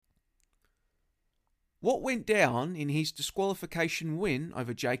What went down in his disqualification win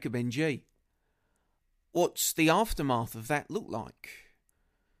over Jacob NG? What's the aftermath of that look like?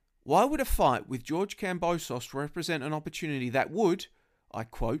 Why would a fight with George Kambosos represent an opportunity that would, I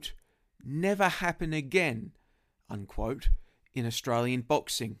quote, never happen again, unquote, in Australian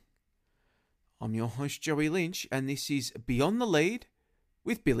boxing? I'm your host Joey Lynch, and this is Beyond the Lead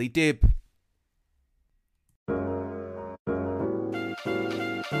with Billy Dibb.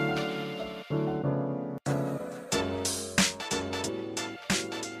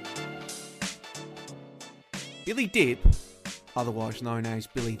 Billy Dibb, otherwise known as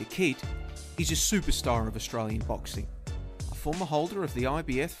Billy the Kid, is a superstar of Australian boxing, a former holder of the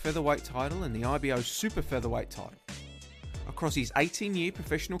IBF featherweight title and the IBO super featherweight title. Across his 18-year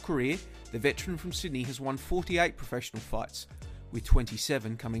professional career, the veteran from Sydney has won 48 professional fights, with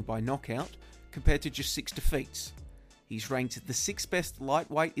 27 coming by knockout, compared to just 6 defeats. He's ranked the 6th best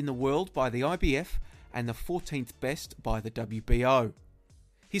lightweight in the world by the IBF and the 14th best by the WBO.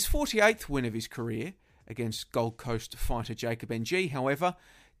 His 48th win of his career, against Gold Coast fighter Jacob NG, however,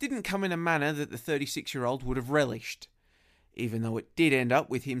 didn't come in a manner that the 36-year-old would have relished. Even though it did end up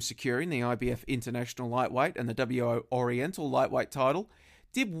with him securing the IBF International Lightweight and the WO Oriental Lightweight title,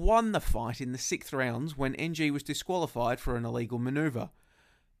 Dibb won the fight in the 6th rounds when NG was disqualified for an illegal manoeuvre,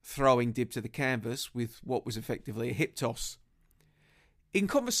 throwing Dibb to the canvas with what was effectively a hip toss. In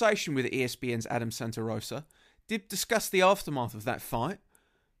conversation with ESPN's Adam Santa Rosa, Dibb discussed the aftermath of that fight,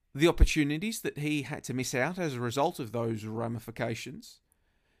 the opportunities that he had to miss out as a result of those ramifications,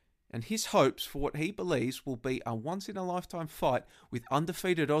 and his hopes for what he believes will be a once-in-a-lifetime fight with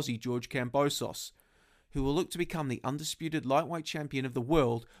undefeated Aussie George Kambosos, who will look to become the undisputed lightweight champion of the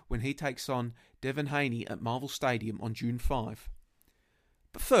world when he takes on Devin Haney at Marvel Stadium on June 5.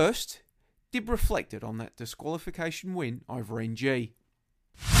 But first, Dibb reflected on that disqualification win over NG.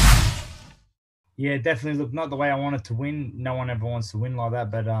 Yeah, definitely. Look, not the way I wanted to win. No one ever wants to win like that.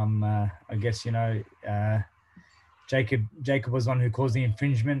 But I guess, Jacob was one who caused the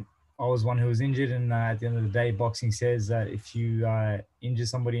infringement. I was one who was injured. And at the end of the day, boxing says that if you injure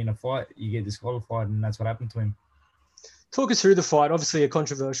somebody in a fight, you get disqualified. And that's what happened to him. Talk us through the fight. Obviously a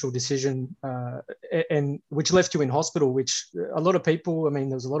controversial decision and which left you in hospital, which a lot of people, there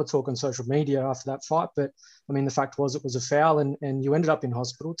was a lot of talk on social media after that fight. But, the fact was it was a foul and you ended up in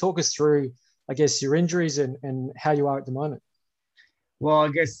hospital. Talk us through, I guess, your injuries and how you are at the moment. Well, I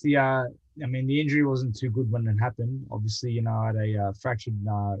guess the injury wasn't too good when it happened. Obviously, I had a fractured,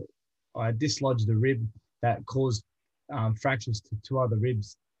 I dislodged the rib that caused fractures to 2 other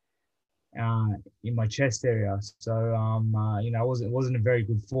ribs in my chest area. So, it wasn't a very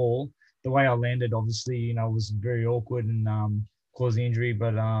good fall. The way I landed, obviously, was very awkward and caused the injury.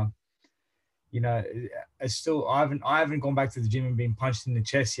 But I haven't gone back to the gym and been punched in the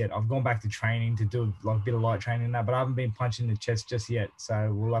chest yet. I've gone back to training to do a bit of light training and that, but I haven't been punched in the chest just yet.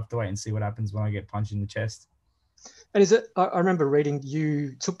 So we'll have to wait and see what happens when I get punched in the chest. And is it? I remember reading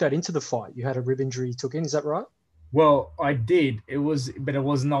you took that into the fight. You had a rib injury you took in. Is that right? Well, I did. But it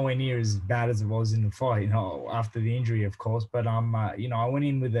was nowhere near as bad as it was in the fight. After the injury, of course. But I went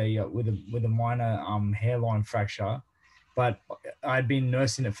in with a minor hairline fracture. But I'd been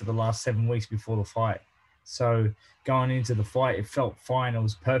nursing it for the last 7 weeks before the fight. So going into the fight, it felt fine. It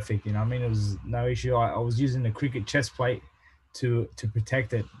was perfect. It was no issue. I was using the cricket chest plate to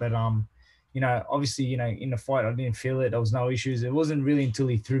protect it. But, obviously, in the fight, I didn't feel it. There was no issues. It wasn't really until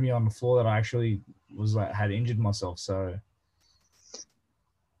he threw me on the floor that I actually had injured myself. So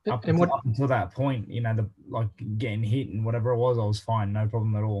up until that point, getting hit and whatever it was, I was fine. No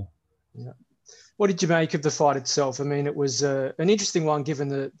problem at all. Yeah. What did you make of the fight itself? It was an interesting one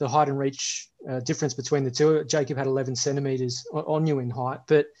given the height and reach difference between the two. Jacob had 11 centimetres on you in height,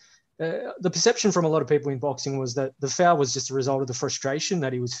 but the perception from a lot of people in boxing was that the foul was just a result of the frustration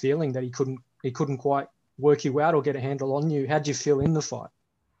that he was feeling, that he couldn't quite work you out or get a handle on you. How did you feel in the fight?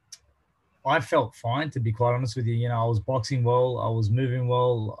 I felt fine, to be quite honest with you. I was boxing well. I was moving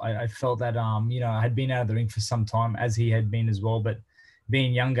well. I felt that, I had been out of the ring for some time, as he had been as well, but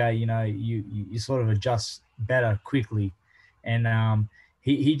being younger, you sort of adjust better quickly, and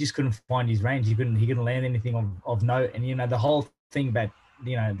he just couldn't find his range. He couldn't land anything of note. And the whole thing about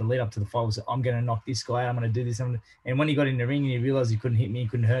the lead up to the fight was, I'm going to knock this guy out. I'm going to do this. And when he got in the ring and he realized he couldn't hit me, he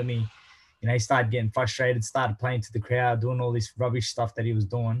couldn't hurt me, he started getting frustrated, started playing to the crowd, doing all this rubbish stuff that he was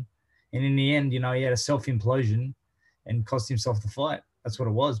doing. And in the end, he had a self-implosion and cost himself the fight. That's what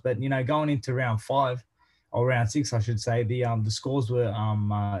it was. But going into round 5. Or round 6, I should say. The scores were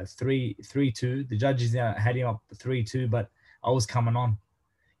 3-2. The judges had him up 3-2, but I was coming on.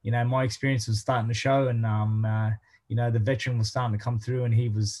 My experience was starting to show, and the veteran was starting to come through, and he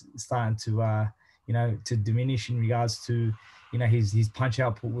was starting to to diminish in regards to, his punch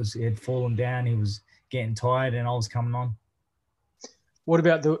output had fallen down. He was getting tired, and I was coming on. What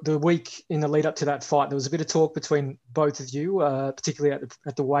about the week in the lead up to that fight? There was a bit of talk between both of you, particularly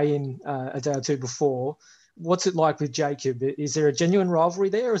at the weigh-in a day or two before. What's it like with Jacob? Is there a genuine rivalry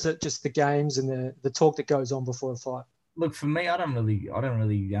there, or is it just the games and the talk that goes on before a fight? Look, for me, I don't really,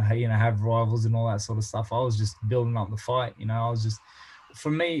 have rivals and all that sort of stuff. I was just building up the fight. I was just,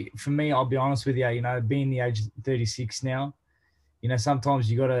 for me, I'll be honest with you, being the age of 36 now,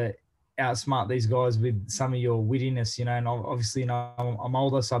 sometimes you got to outsmart these guys with some of your wittiness, and obviously, I'm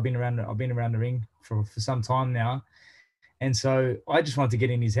older, so I've been around the ring for some time now. And so I just wanted to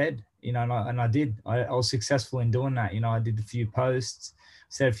get in his head, and I did. I was successful in doing that. I did a few posts,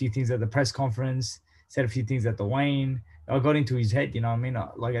 said a few things at the press conference, said a few things at the weigh-in. I got into his head,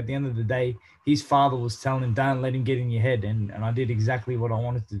 like at the end of the day, his father was telling him, don't let him get in your head. And I did exactly what I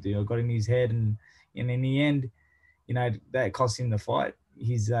wanted to do. I got in his head, and in the end, that cost him the fight.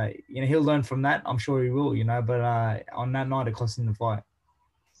 He's, he'll learn from that. I'm sure he will, but on that night, it cost him the fight.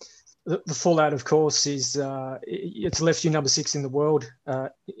 The fallout, of course, is it's left you number 6 in the world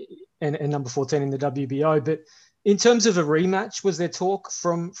and number 14 in the WBO. But in terms of a rematch, was there talk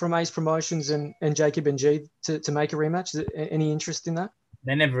from Ace Promotions and Jacob NG to make a rematch? Is there any interest in that?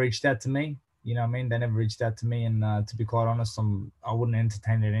 They never reached out to me. They never reached out to me. And to be quite honest, I wouldn't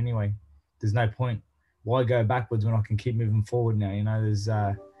entertain it anyway. There's no point. Why go backwards when I can keep moving forward now? There's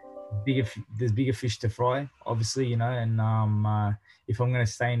bigger fish to fry, obviously, and if I'm going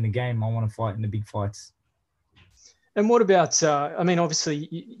to stay in the game, I want to fight in the big fights. And what about, obviously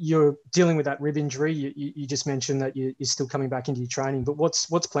you're dealing with that rib injury. You just mentioned that you're still coming back into your training, but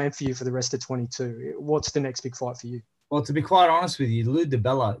what's planned for you for the rest of 22? What's the next big fight for you? Well, to be quite honest with you, Lou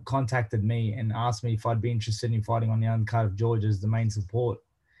DiBella contacted me and asked me if I'd be interested in fighting on the undercard of George as the main support.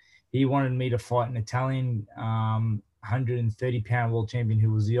 He wanted me to fight an Italian 130-pound world champion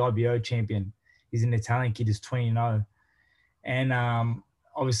who was the IBO champion. He's an Italian kid, he's 20-0. And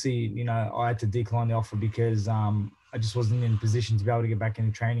obviously, I had to decline the offer because I just wasn't in a position to be able to get back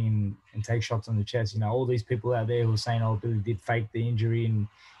into training and take shots on the chest. All these people out there who are saying, oh, Billy did fake the injury and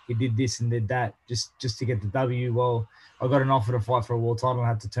he did this and did that just to get the W. Well, I got an offer to fight for a world title and I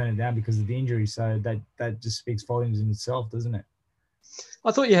had to turn it down because of the injury. So that just speaks volumes in itself, doesn't it?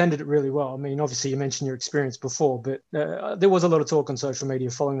 I thought you handled it really well. Obviously you mentioned your experience before, but there was a lot of talk on social media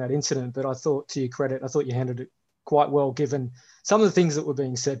following that incident. But I thought, to your credit, you handled it quite well given some of the things that were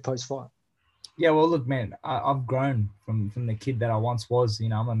being said post-fight. Yeah, well, look, man, I've grown from the kid that I once was.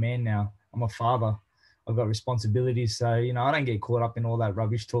 I'm a man now. I'm a father. I've got responsibilities. So, I don't get caught up in all that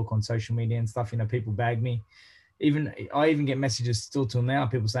rubbish talk on social media and stuff. People bag me. I even get messages still till now,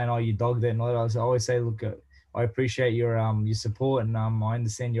 people saying, oh, you dogged it and all that. I always say, look, I appreciate your support and I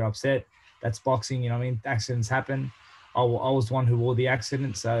understand you're upset. That's boxing, accidents happen. I was the one who wore the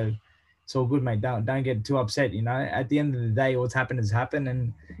accident, so it's all good, mate. Don't get too upset, At the end of the day, what's happened has happened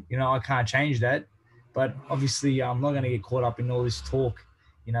and, I can't change that. But obviously, I'm not going to get caught up in all this talk,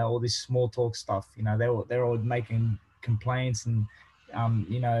 all this small talk stuff. They're all making complaints and,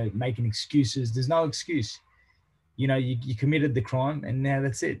 making excuses. There's no excuse. You committed the crime and now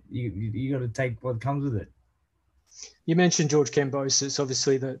that's it. You got to take what comes with it. You mentioned George Kambosos,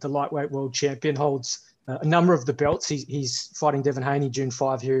 obviously the lightweight world champion, holds a number of the belts. He's fighting Devin Haney June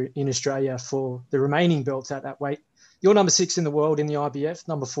 5 here in Australia for the remaining belts at that weight. You're number 6 in the world in the IBF,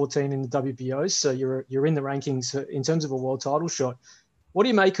 number 14 in the WBO, so you're in the rankings in terms of a world title shot. What do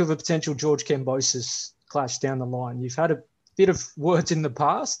you make of a potential George Kambosos clash down the line? You've had a bit of words in the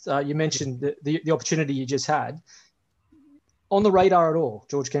past. You mentioned the opportunity you just had. On the radar at all,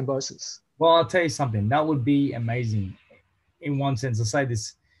 George Kambosos? Well, I'll tell you something. That would be amazing. In one sense, I'll say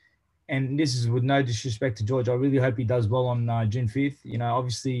this, and this is with no disrespect to George. I really hope he does well on June 5th.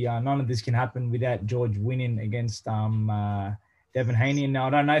 Obviously, none of this can happen without George winning against Devin Haney. And now I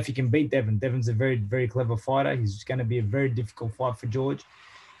don't know if he can beat Devin. Devin's a very, very clever fighter. He's going to be a very difficult fight for George.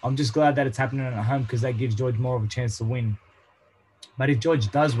 I'm just glad that it's happening at home because that gives George more of a chance to win. But if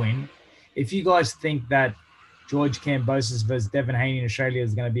George does win, if you guys think that George Kambosos versus Devin Haney in Australia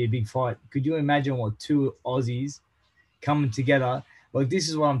is going to be a big fight, could you imagine what two Aussies coming together? Like, this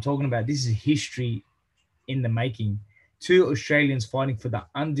is what I'm talking about. This is history in the making. Two Australians fighting for the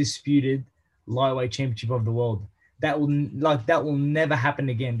undisputed lightweight championship of the world. That will never happen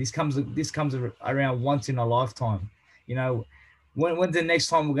again. This comes around once in a lifetime. When's the next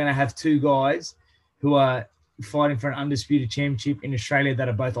time we're going to have two guys who are fighting for an undisputed championship in Australia that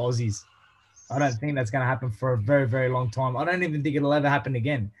are both Aussies? I don't think that's going to happen for a very, very long time. I don't even think it'll ever happen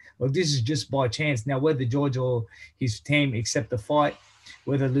again. Like, this is just by chance. Now, whether George or his team accept the fight,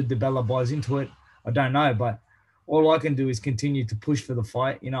 whether Lou DiBella buys into it, I don't know, but all I can do is continue to push for the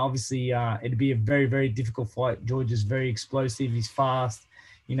fight. Obviously, it'd be a very, very difficult fight. George is very explosive. He's fast.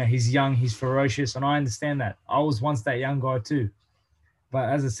 He's young. He's ferocious, and I understand that. I was once that young guy too. But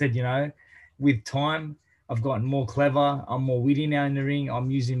as I said, with time, I've gotten more clever. I'm more witty now in the ring. I'm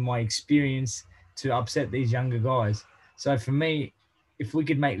using my experience to upset these younger guys. So for me, if we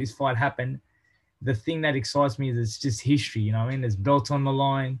could make this fight happen, the thing that excites me is it's just history. There's belts on the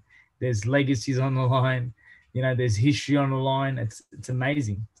line. There's legacies on the line. There's history on the line. It's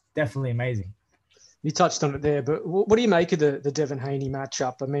amazing. It's definitely amazing. You touched on it there, but what do you make of the Devin Haney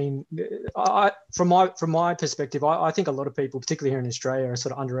matchup? I mean, from my perspective, I think a lot of people, particularly here in Australia, are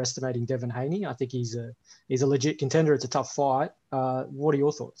sort of underestimating Devin Haney. I think he's a legit contender. It's a tough fight. What are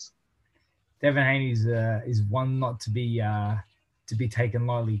your thoughts? Devin Haney is one not to be taken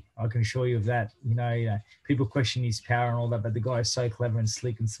lightly. I can assure you of that. People question his power and all that, but the guy is so clever and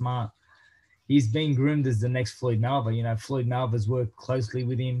slick and smart. He's being groomed as the next Floyd Malva. Floyd Malva's worked closely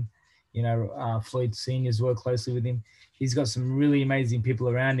with him. Floyd Senior's worked closely with him. He's got some really amazing people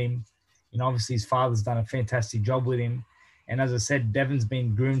around him. Obviously his father's done a fantastic job with him. And as I said, Devin's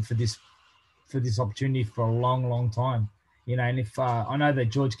been groomed for this opportunity for a long, long time. And if I know that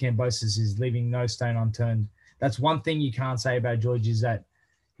George Kambosos is leaving no stone unturned. That's one thing you can't say about George is that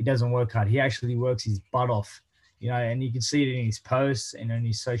he doesn't work hard. He actually works his butt off, and you can see it in his posts and on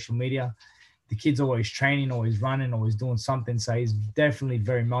his social media. The kid's always training, always running, always doing something. So he's definitely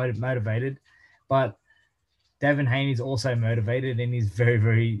very motivated. But Devin Haney's also motivated and he's very,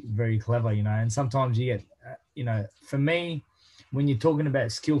 very, very clever, And sometimes you get, for me, when you're talking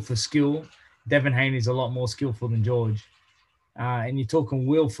about skill for skill, Devin Haney's a lot more skillful than George. And you're talking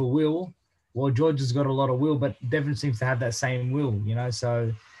will for will. Well, George has got a lot of will, but Devin seems to have that same will,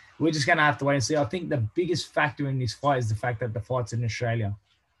 So we're just going to have to wait and see. I think the biggest factor in this fight is the fact that the fight's in Australia.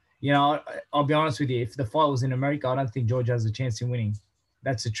 I'll be honest with you. If the fight was in America, I don't think George has a chance in winning.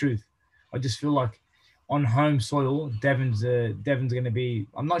 That's the truth. I just feel like on home soil, Devin's going to be.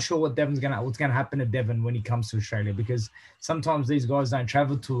 I'm not sure what's going to happen to Devin when he comes to Australia because sometimes these guys don't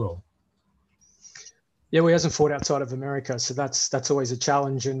travel too well. Yeah, well, he hasn't fought outside of America, so that's always a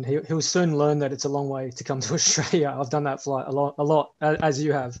challenge, and he'll soon learn that it's a long way to come to Australia. I've done that flight a lot, as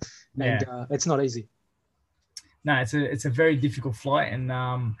you have, and it's not easy. No, it's a very difficult flight, and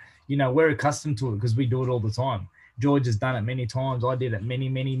we're accustomed to it because we do it all the time. George has done it many times. I did it many,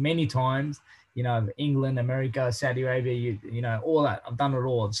 many, many times. England, America, Saudi Arabia, all that. I've done it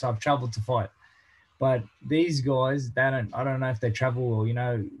all. So I've traveled to fight. But these guys, I don't know if they travel well.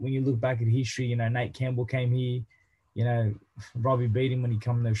 When you look back at history, Nate Campbell came here. Robbie beat him when he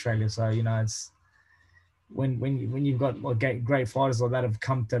came to Australia. So, it's when you've got great fighters like that have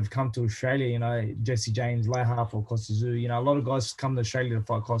come to Australia, Jesse James, Lahaf or Costa Zoo, a lot of guys come to Australia to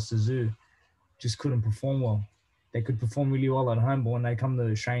fight Costa Zoo, just couldn't perform well. They could perform really well at home, but when they come to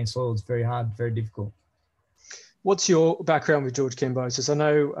the Australian soil, it's very hard, very difficult. What's your background with George Kambosos? I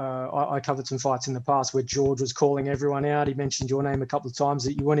know I covered some fights in the past where George was calling everyone out. He mentioned your name a couple of times,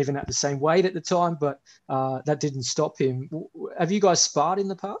 that you weren't even at the same weight at the time, but that didn't stop him. Have you guys sparred in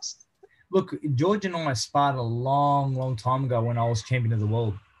the past? Look, George and I sparred a long, long time ago when I was champion of the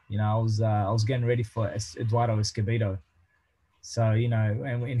world. I was getting ready for Eduardo Escobedo. So,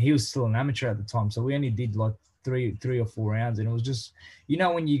 and he was still an amateur at the time. So we only did like three or four rounds. And it was just,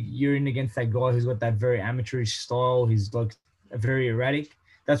 when you're in against that guy who's got that very amateurish style, he's like very erratic.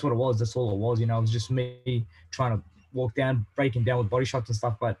 That's what it was. That's all it was. It was just me trying to walk down, breaking down with body shots and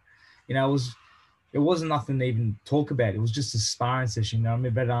stuff. But, it wasn't nothing to even talk about. It was just a sparring session, you know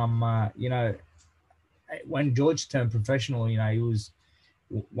what I mean? But, when George turned professional, he was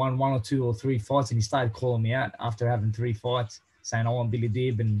won one or two or three fights and he started calling me out after having 3 fights, saying, I want Billy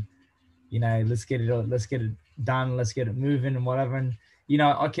Dib and, let's get it done. Let's get it moving and whatever. And,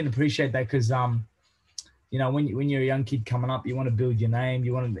 I can appreciate that because, when you're a young kid coming up, you want to build your name.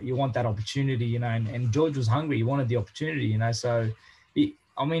 You want that opportunity, and George was hungry. He wanted the opportunity, so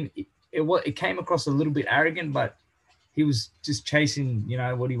it came across a little bit arrogant, but he was just chasing,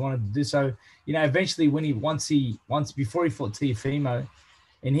 what he wanted to do. So, eventually before he fought Teofimo,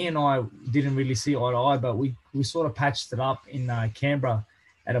 and he and I didn't really see eye to eye, but we sort of patched it up in Canberra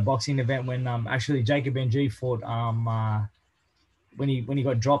at a boxing event when actually Jacob Ng fought when he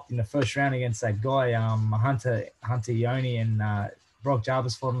got dropped in the first round against that guy, Hunter Ioni, and Brock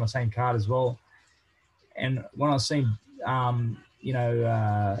Jarvis fought on the same card as well. And when I was seeing,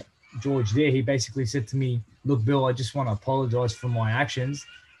 George there, he basically said to me, look, Bill, I just want to apologize for my actions.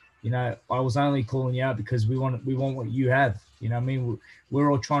 I was only calling you out because we want what you have. I mean, we're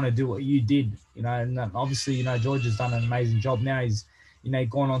all trying to do what you did, and obviously, George has done an amazing job. Now he's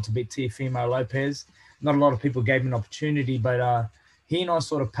gone on to beat Teofimo Lopez. Not a lot of people gave him an opportunity, but he and I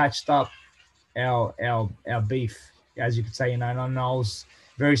sort of patched up our beef, as you could say, and I was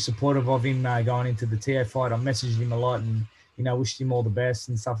very supportive of him going into the TO fight. I messaged him a lot and, wished him all the best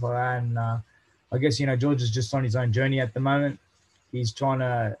and stuff like that. And I guess, George is just on his own journey at the moment. He's trying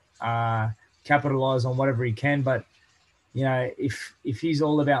to capitalize on whatever he can. But, if he's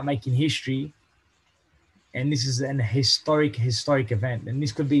all about making history, and this is an historic event, and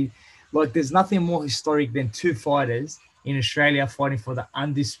this could be, like, there's nothing more historic than two fighters in Australia fighting for the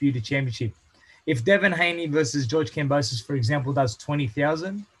undisputed championship. If Devin Haney versus George Kambosos, for example, does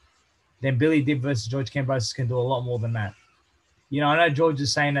 20,000, then Billy Dib versus George Kambosos can do a lot more than that. I know George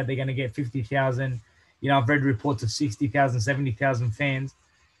is saying that they're going to get 50,000. I've read reports of 60,000, 70,000 fans.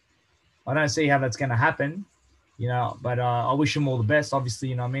 I don't see how that's going to happen, but I wish him all the best.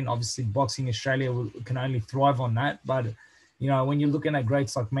 Obviously, obviously Boxing Australia can only thrive on that. But, when you're looking at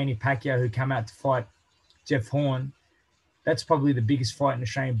greats like Manny Pacquiao who come out to fight Jeff Horn, that's probably the biggest fight in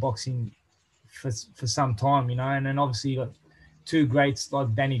Australian boxing for some time, and then obviously you got two greats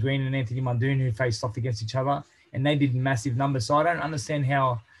like Danny Green and Anthony Muldoon who faced off against each other, and they did massive numbers. So I don't understand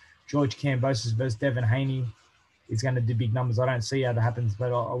how George Kambosos versus Devin Haney is going to do big numbers. I don't see how that happens,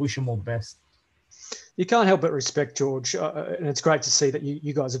 but I wish him all the best. You can't help but respect George, and it's great to see that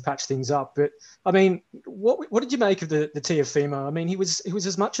you guys have patched things up. But I mean, what did you make of the Teofimo? I mean, he was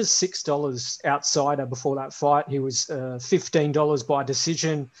as much as $6 outsider before that fight. He was $15 by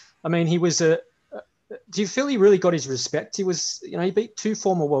decision. I mean, he was do you feel he really got his respect? He was, he beat two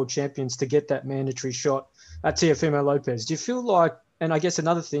former world champions to get that mandatory shot at Teofimo Lopez. Do you feel like, and I guess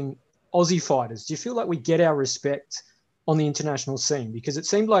another thing, Aussie fighters, do you feel like we get our respect on the international scene? Because it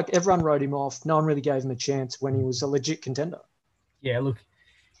seemed like everyone wrote him off. No one really gave him a chance when he was a legit contender. Yeah, look,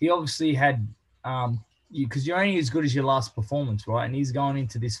 he obviously had, because you're only as good as your last performance, right? And he's going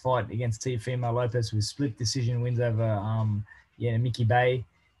into this fight against Teofimo Lopez with split decision wins over, Mickey Bay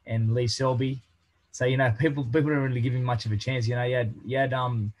and Lee Selby. So, people don't really give him much of a chance. You had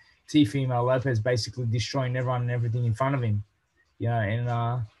Teofimo Lopez basically destroying everyone and everything in front of him.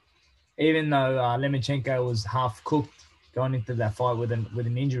 And even though Lemachenko was half cooked going into that fight with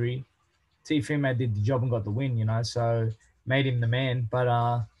an injury, Teofimo did the job and got the win, so made him the man. But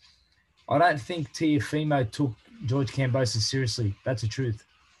I don't think Teofimo took George Kambosos seriously. That's the truth.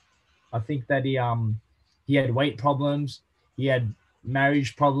 I think that he had weight problems. He had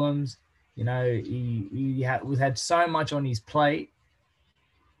marriage problems. He had so much on his plate,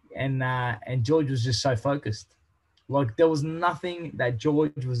 and George was just so focused. Like, there was nothing that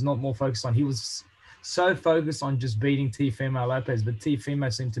George was not more focused on. He was so focused on just beating Teofimo Lopez, but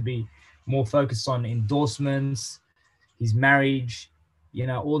Teofimo seemed to be more focused on endorsements, his marriage,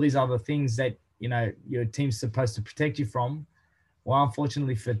 all these other things that, your team's supposed to protect you from. Well,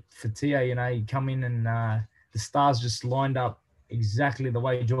 unfortunately for Teo, he come in and the stars just lined up exactly the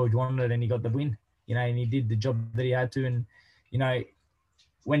way George wanted, and he got the win, and he did the job that he had to. And,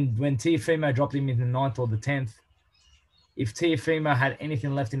 when Teofimo dropped him in the 9th or the 10th, if Teofimo had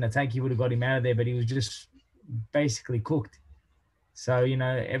anything left in the tank, he would have got him out of there, but he was just basically cooked. So,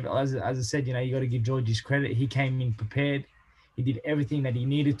 as I said, you got to give George his credit. He came in prepared. He did everything that he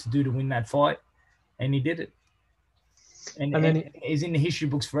needed to do to win that fight, and he did it. And then he's in the history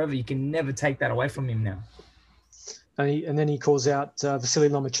books forever. You can never take that away from him now. And then he calls out Vasily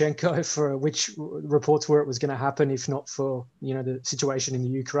Lomachenko for which reports where it was going to happen, if not for, the situation in the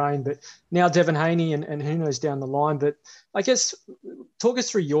Ukraine. But now Devin Haney and who knows down the line. But I guess talk us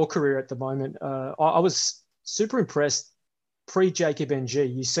through your career at the moment. I was super impressed pre-Jacob NG.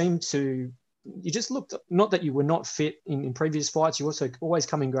 You just looked, not that you were not fit in previous fights, you also always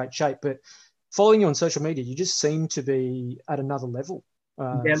come in great shape. But following you on social media, you just seem to be at another level.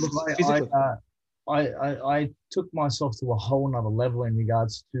 Physically. I took myself to a whole nother level in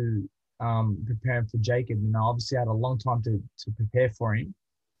regards to preparing for Jacob. Obviously I had a long time to prepare for him,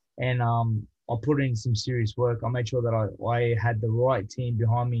 and I put in some serious work. I made sure that I had the right team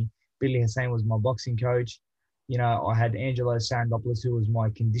behind me. Billy Hussein was my boxing coach. I had Angelo Sarandopoulos, who was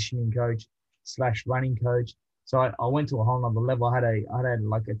my conditioning coach / running coach. So I went to a whole nother level. I had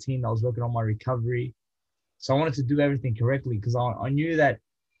a team that was working on my recovery. So I wanted to do everything correctly because I knew that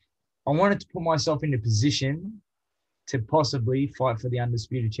I wanted to put myself in a position to possibly fight for the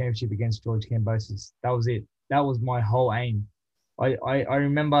undisputed championship against George Kambosos. That was it. That was my whole aim. I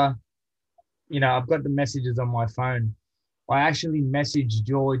remember, I've got the messages on my phone. I actually messaged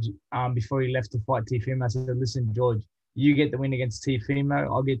George before he left to fight Teofimo. I said, listen, George, you get the win against Teofimo.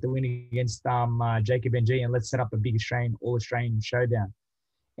 I'll get the win against Jacob NG, and let's set up a big all-Australian showdown.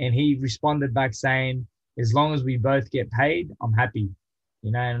 And he responded back saying, as long as we both get paid, I'm happy.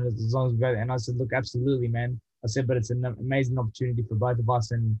 you know, and as long as we go, and I said, look, absolutely, man. I said, but it's an amazing opportunity for both of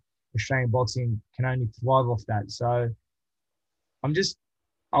us, and Australian boxing can only thrive off that. So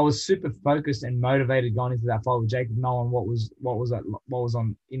I was super focused and motivated going into that fight with Jacob, knowing what was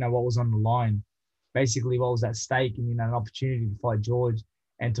on, you know, what was on the line, basically what was at stake, and, you know, an opportunity to fight George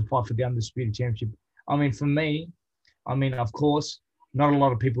and to fight for the undisputed championship. I mean, for me, I mean, of course, not a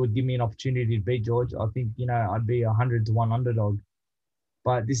lot of people would give me an opportunity to beat George. I think, you know, I'd be 100-1 underdog,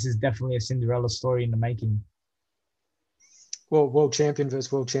 but this is definitely a Cinderella story in the making. Well, world champion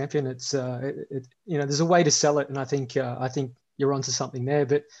versus world champion. It's you know, there's a way to sell it, and I think you're onto something there.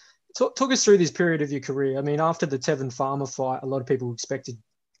 But talk us through this period of your career. I mean, after the Tevin Farmer fight, a lot of people expected,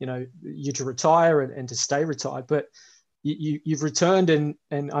 you know, you to retire and to stay retired, but you've returned, and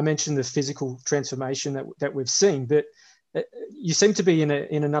I mentioned the physical transformation that we've seen, but you seem to be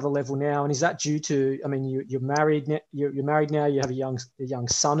in another level now. And is that due to, I mean, you're married now, you have a young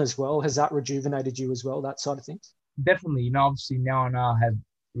son as well. Has that rejuvenated you as well, that side of things? Definitely. You know, obviously now I have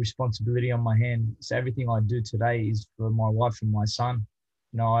responsibility on my hand. So everything I do today is for my wife and my son.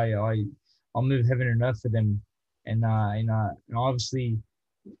 You know, I'll move heaven and earth for them. And, you know, and obviously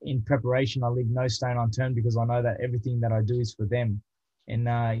in preparation, I leave no stone unturned because I know that everything that I do is for them. And,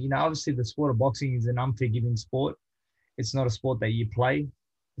 you know, obviously the sport of boxing is an unforgiving sport. It's not a sport that you play.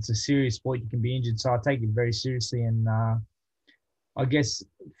 It's a serious sport. You can be injured. So I take it very seriously. And I guess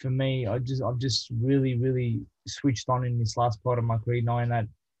for me, I've just really, really switched on in this last part of my career, knowing that,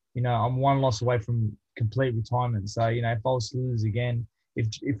 you know, I'm one loss away from complete retirement. So, you know, if I was to lose again,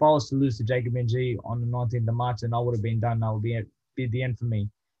 if I was to lose to Jacob NG on the 19th of March, then I would have been done. That would be the end for me.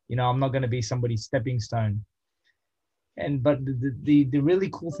 You know, I'm not going to be somebody's stepping stone. But the really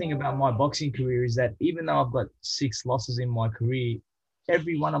cool thing about my boxing career is that even though I've got 6 losses in my career,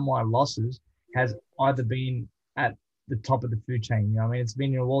 every one of my losses has either been at the top of the food chain. You know what I mean? It's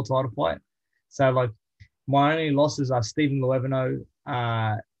been in a world title fight. So, like, my only losses are Stephen Loeveno,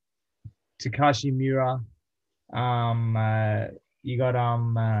 Takashi Miura, you got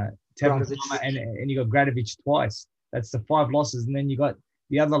Tevin Farmer, and you got Gradovich twice. That's the 5 losses. And then you got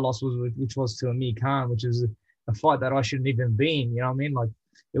the other loss, which was to Amir Khan, which is a fight that I shouldn't even be in. You know what I mean? Like,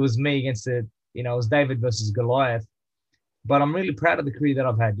 it was me against it was David versus Goliath. But I'm really proud of the career that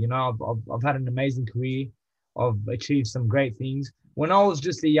I've had. You know, I've had an amazing career. I've achieved some great things. When I was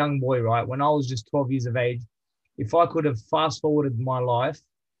just a young boy, right, when I was just 12 years of age, if I could have fast forwarded my life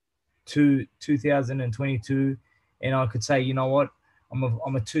to 2022 and I could say, you know what, I'm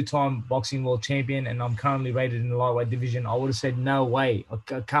a 2-time boxing world champion and I'm currently rated in the lightweight division, I would have said, no way.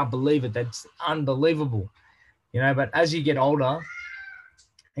 I can't believe it. That's unbelievable. You know, but as you get older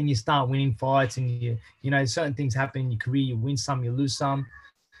and you start winning fights and you know, certain things happen in your career, you win some, you lose some.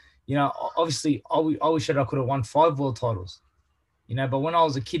 You know, obviously, I wish that I could have won 5 world titles, you know, but when I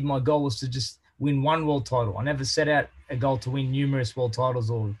was a kid, my goal was to just win 1 world title. I never set out a goal to win numerous world titles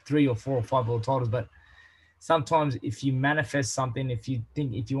or 3 or 4 or 5 world titles. But sometimes if you manifest something, if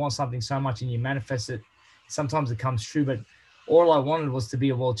you want something so much and you manifest it, sometimes it comes true. But all I wanted was to be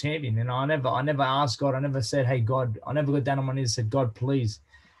a world champion. And I never asked God. I never said, hey, God, I never got down on my knees and said, God, please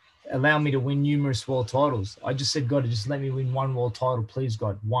allow me to win numerous world titles. I just said, God, just let me win 1 world title, please,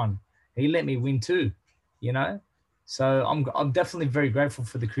 God, 1. He let me win 2, you know? So I'm definitely very grateful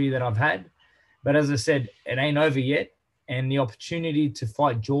for the career that I've had. But as I said, it ain't over yet. And the opportunity to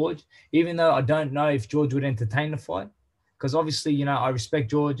fight George, even though I don't know if George would entertain the fight, because obviously, you know, I respect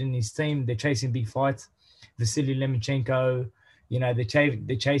George and his team. They're chasing big fights. Vasily Lomachenko, you know, they're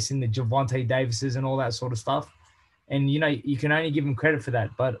chasing the Gervonta Davises and all that sort of stuff. And, you know, you can only give them credit for that.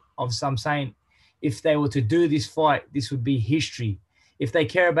 But obviously, I'm saying if they were to do this fight, this would be history. If they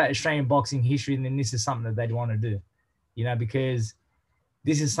care about Australian boxing history, then this is something that they'd want to do, you know, because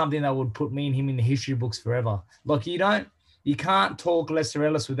this is something that would put me and him in the history books forever. Like, you can't talk Lester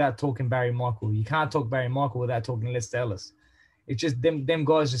Ellis without talking Barry Michael. You can't talk Barry Michael without talking Lester Ellis. It's just them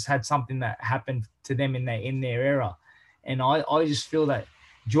guys just had something that happened to them in their era. And I just feel that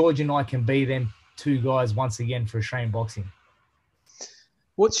George and I can be them 2 guys once again for Australian boxing.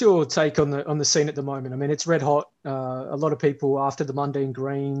 What's your take on the scene at the moment? I mean, it's red hot. A lot of people after the Mundine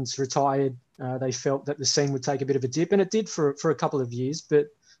Greens retired, they felt that the scene would take a bit of a dip, and it did for a couple of years. But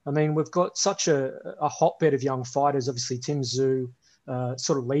I mean, we've got such a hotbed of young fighters. Obviously, Tim Tszyu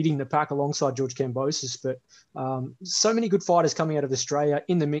sort of leading the pack alongside George Kambosos, but so many good fighters coming out of Australia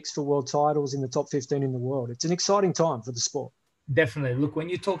in the mix for world titles in the top 15 in the world. It's an exciting time for the sport. Definitely. Look, when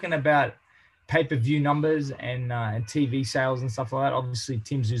you're talking about pay-per-view numbers and TV sales and stuff like that, obviously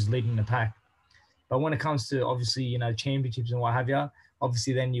Tim Tszyu's leading the pack. But when it comes to, obviously, you know, championships and what have you,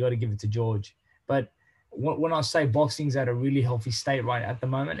 obviously then you got to give it to George. But when I say boxing's at a really healthy state right at the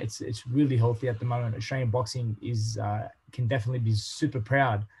moment, it's really healthy at the moment. Australian boxing is can definitely be super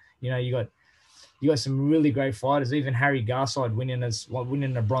proud. You know, you got some really great fighters. Even Harry Garside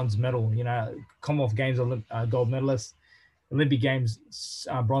winning a bronze medal. You know, Commonwealth Games gold medalist, Olympic Games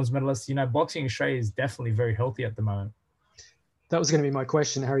bronze medalist. You know, boxing in Australia is definitely very healthy at the moment. That was going to be my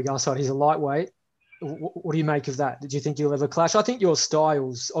question. Harry Garside, he's a lightweight. What do you make of that? Did you think you'll ever clash? I think your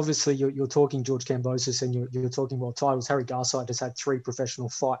styles, obviously you're talking George Kambosos and you're talking world titles. Harry Garside has had 3 professional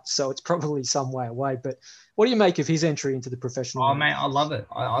fights, so it's probably some way away. But what do you make of his entry into the professional? Oh, man, I love it.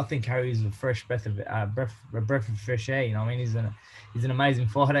 I think Harry's a fresh breath of fresh air. You know, I mean, he's an amazing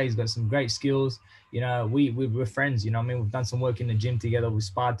fighter. He's got some great skills. You know, we're friends. You know, I mean, we've done some work in the gym together. We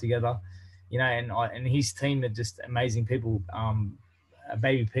sparred together. You know, and his team are just amazing people.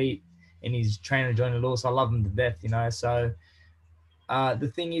 Baby Pete and his trainer Johnny Lewis, I love him to death. You know, so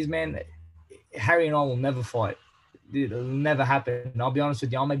the thing is, man, Harry and I will never fight. It'll never happen. I'll be honest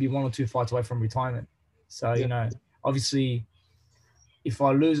with you. I may be 1 or 2 fights away from retirement. So, you know, obviously, if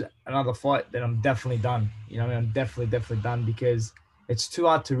I lose another fight, then I'm definitely done. You know what I mean? I'm definitely done because it's too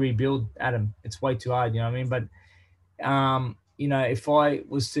hard to rebuild, Adam. It's way too hard, you know what I mean? But, you know, if I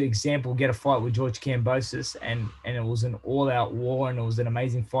was to, example, get a fight with George Kambosos and it was an all-out war and it was an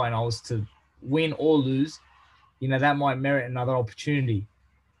amazing fight and I was to win or lose, you know, that might merit another opportunity.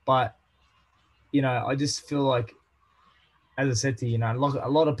 But, you know, I just feel like, as I said to you, you know, a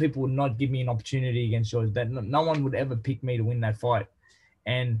lot of people would not give me an opportunity against George. That no one would ever pick me to win that fight,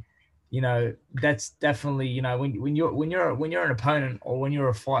 and you know that's definitely, you know, when you're an opponent or when you're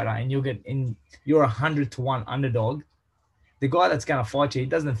a fighter and you're 100-1 underdog, the guy that's going to fight you, he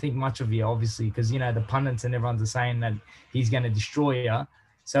doesn't think much of you, obviously, because you know the pundits and everyone's saying that he's going to destroy you.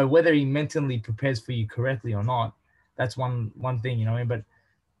 So whether he mentally prepares for you correctly or not, that's one thing, you know what I mean? But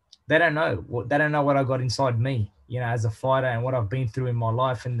they don't know what I got inside me, you know, as a fighter and what I've been through in my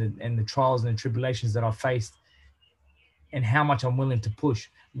life and the trials and the tribulations that I've faced and how much I'm willing to push.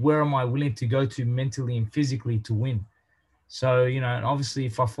 Where am I willing to go to mentally and physically to win? So, you know, and obviously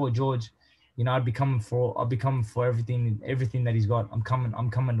if I fought George, you know, I'll be coming for everything that he's got. I'm coming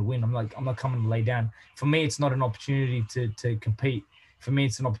to win. I'm not coming to lay down. For me, it's not an opportunity to compete. For me,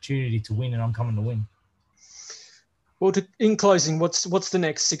 it's an opportunity to win, and I'm coming to win. Well, in closing, what's the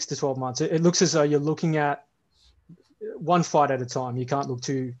next 6 to 12 months? It looks as though you're looking at one fight at a time. You can't look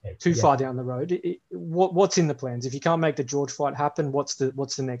too far down the road. What's in the plans? If you can't make the George fight happen, what's the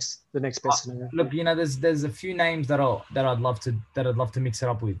next best scenario? Look, you know, there's a few names that I'd love to mix it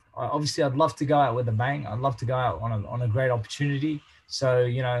up with. Obviously, I'd love to go out with a bang. I'd love to go out on a great opportunity. So,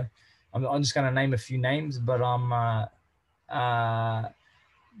 you know, I'm just going to name a few names, but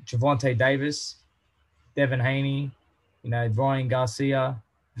Gervonta Davis, Devin Haney, you know, Ryan Garcia,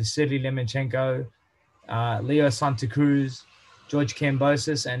 Vasily Lomachenko, Leo Santa Cruz, George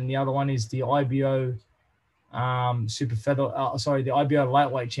Kambosos, and the other one is the IBO the IBO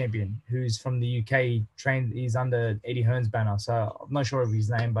lightweight champion, who's from the UK. He's under Eddie Hearn's banner. So I'm not sure of his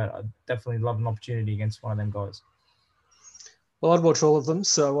name, but I'd definitely love an opportunity against one of them guys. Well, I'd watch all of them,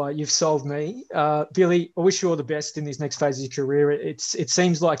 so you've solved me. Billy, I wish you all the best in this next phase of your career. It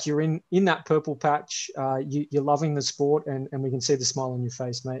seems like you're in that purple patch. You're loving the sport, and we can see the smile on your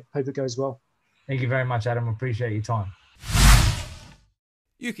face, mate. Hope it goes well. Thank you very much, Adam. Appreciate your time.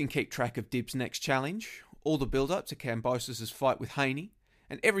 You can keep track of Dib's next challenge, all the build-up to Kambosos' fight with Haney,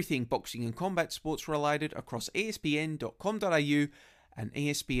 and everything boxing and combat sports related across espn.com.au and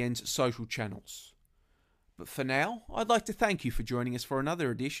ESPN's social channels. But for now, I'd like to thank you for joining us for another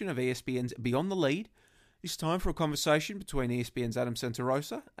edition of ESPN's Beyond the Lead. It's time for a conversation between ESPN's Adam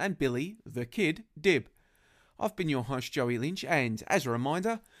Santarosa and Billy, the Kid, Dib. I've been your host, Joey Lynch, and as a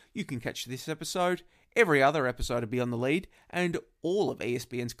reminder, you can catch this episode, every other episode of Beyond the Lead, and all of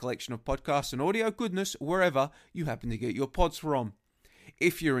ESPN's collection of podcasts and audio goodness wherever you happen to get your pods from.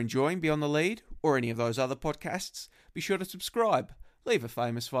 If you're enjoying Beyond the Lead, or any of those other podcasts, be sure to subscribe, leave a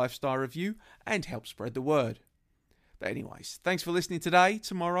famous 5-star review, and help spread the word. But anyways, thanks for listening today,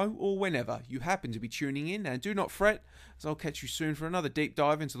 tomorrow, or whenever you happen to be tuning in, and do not fret, as I'll catch you soon for another deep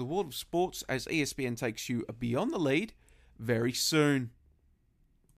dive into the world of sports as ESPN takes you beyond the lead very soon.